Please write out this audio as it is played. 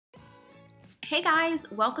Hey guys,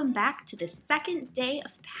 welcome back to the second day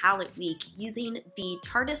of palette week using the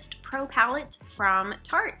Tarteist Pro Palette from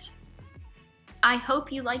Tarte. I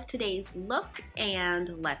hope you like today's look and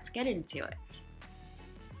let's get into it.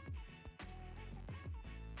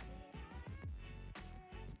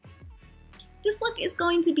 This look is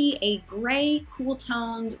going to be a gray,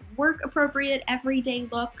 cool-toned, work-appropriate, everyday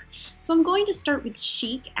look. So I'm going to start with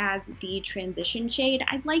Chic as the transition shade.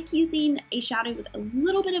 I like using a shadow with a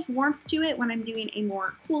little bit of warmth to it when I'm doing a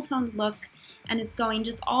more cool-toned look, and it's going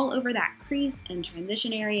just all over that crease and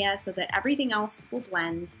transition area so that everything else will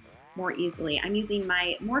blend more easily. I'm using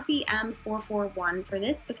my Morphe M441 for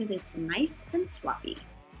this because it's nice and fluffy.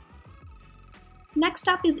 Next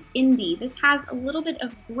up is Indie. This has a little bit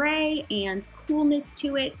of gray and coolness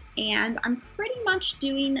to it, and I'm pretty much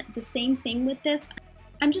doing the same thing with this.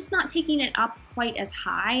 I'm just not taking it up quite as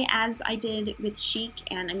high as I did with Chic,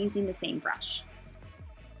 and I'm using the same brush.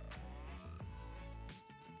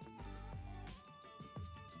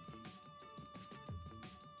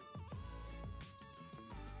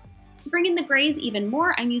 To bring in the grays even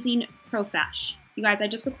more, I'm using Profesh. You guys, I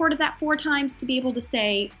just recorded that 4 times to be able to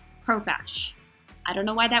say Profesh. I don't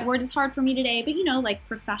know why that word is hard for me today, but you know, like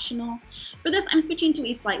professional. For this, I'm switching to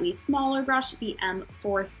a slightly smaller brush, the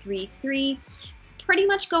M433. It's pretty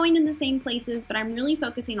much going in the same places, but I'm really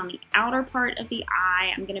focusing on the outer part of the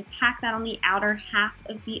eye. I'm gonna pack that on the outer half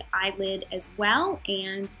of the eyelid as well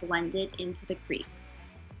and blend it into the crease.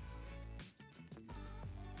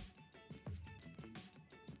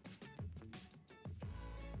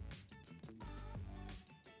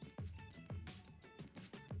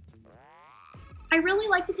 I really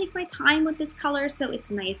like to take my time with this color so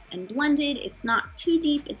it's nice and blended. It's not too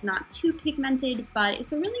deep, it's not too pigmented, but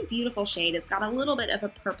it's a really beautiful shade. It's got a little bit of a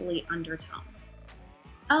purpley undertone.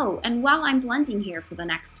 Oh, and while I'm blending here for the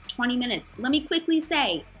next 20 minutes, let me quickly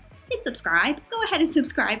say, hit subscribe. Go ahead and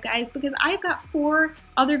subscribe, guys, because I've got 4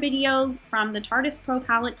 other videos from the Tarteist Pro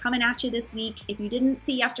Palette coming at you this week. If you didn't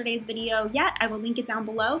see yesterday's video yet, I will link it down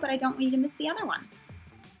below, but I don't want you to miss the other ones.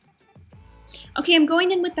 Okay, I'm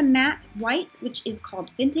going in with the matte white, which is called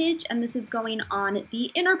Vintage, and this is going on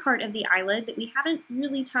the inner part of the eyelid that we haven't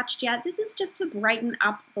really touched yet. This is just to brighten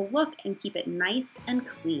up the look and keep it nice and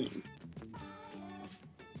clean.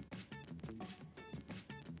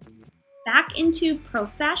 Back into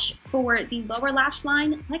Profesh for the lower lash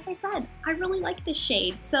line. Like I said, I really like this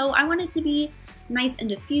shade, so I want it to be nice and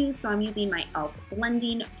diffused, so I'm using my e.l.f.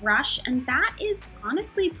 blending brush, and that is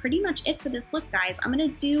honestly pretty much it for this look, guys. I'm gonna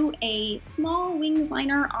do a small wing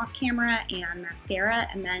liner off camera and mascara,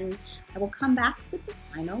 and then I will come back with the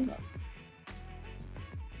final look.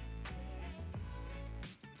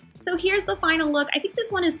 So here's the final look. I think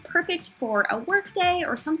this one is perfect for a work day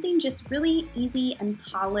or something just really easy and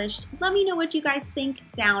polished. Let me know what you guys think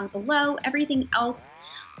down below. Everything else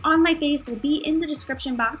on my face will be in the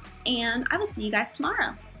description box, and I will see you guys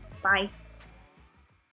tomorrow. Bye.